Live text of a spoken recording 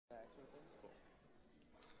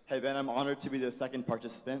Hey Ben, I'm honored to be the second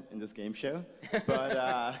participant in this game show.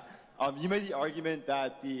 But you made the argument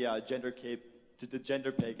that the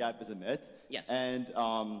gender pay gap is a myth. Yes. And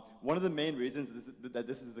one of the main reasons that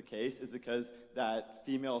this is the case is because that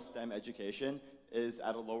female STEM education is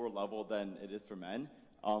at a lower level than it is for men.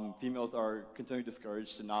 Females are continually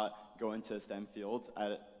discouraged to not go into STEM fields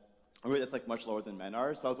at a rate that's like much lower than men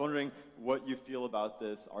are. So I was wondering what you feel about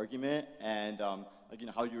this argument, and like, you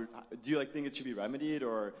know, how do you like think it should be remedied,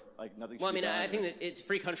 or like nothing should be done? I think that it's a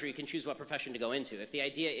free country. You can choose what profession to go into. If the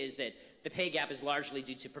idea is that the pay gap is largely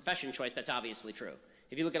due to profession choice, that's obviously true.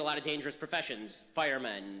 If you look at a lot of dangerous professions,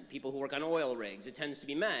 firemen, people who work on oil rigs, it tends to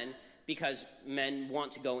be men because men want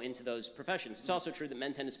to go into those professions. It's also true that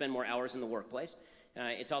men tend to spend more hours in the workplace.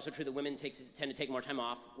 It's also true that women tend to take more time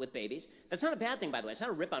off with babies. That's not a bad thing, by the way. It's not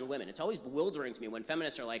a rip on women. It's always bewildering to me when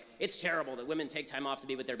feminists are like, it's terrible that women take time off to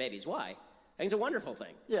be with their babies. Why? I think it's a wonderful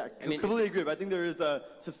thing. Yeah, completely agree. But I think there is a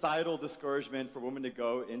societal discouragement for women to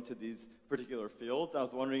go into these particular fields. I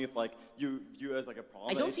was wondering if, like, you as like a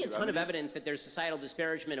problem. I don't see a ton of evidence that there's societal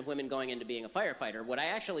disparagement of women going into being a firefighter. What I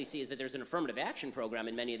actually see is that there's an affirmative action program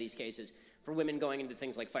in many of these cases for women going into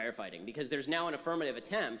things like firefighting, because there's now an affirmative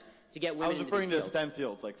attempt to get women into these fields. I was referring to STEM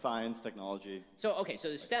fields, like science, technology. So, okay, so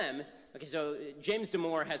the STEM, so James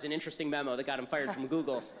Damore has an interesting memo that got him fired from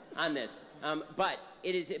Google on this. But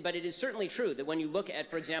it is certainly true that when you look at,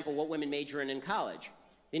 for example, what women major in college,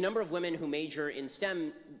 the number of women who major in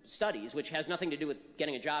STEM studies, which has nothing to do with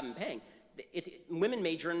getting a job and paying, women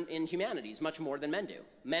major in humanities much more than men do.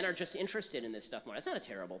 Men are just interested in this stuff more. That's not a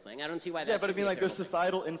terrible thing. I don't see why that. Yeah, but I mean, like, there's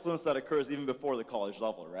societal influence that occurs even before the college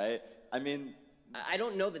level, right? I mean, I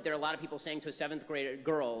don't know that there are a lot of people saying to a 7th grade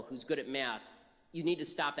girl who's good at math, you need to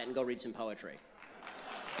stop that and go read some poetry.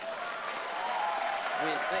 I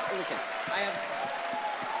mean, listen,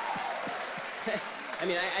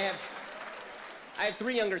 I have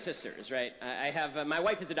 3 younger sisters, right? I have, my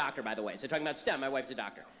wife is a doctor, by the way. So talking about STEM, my wife's a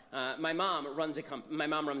doctor. My mom runs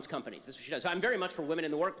companies. That's what she does. So I'm very much for women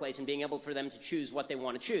in the workplace and being able for them to choose what they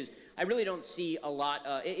want to choose. I really don't see a lot,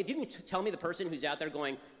 if you can tell me the person who's out there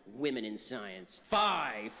going, women in science,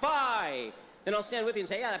 fie, then I'll stand with you and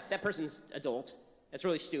say, yeah, that person's adult. That's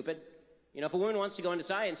really stupid. You know, if a woman wants to go into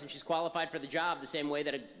science and she's qualified for the job the same way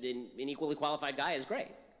that an equally qualified guy is, great.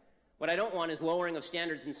 What I don't want is lowering of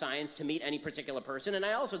standards in science to meet any particular person, and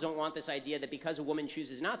I also don't want this idea that because a woman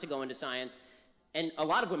chooses not to go into science, and a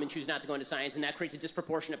lot of women choose not to go into science, and that creates a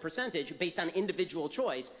disproportionate percentage based on individual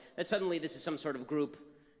choice, that suddenly this is some sort of group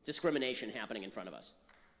discrimination happening in front of us.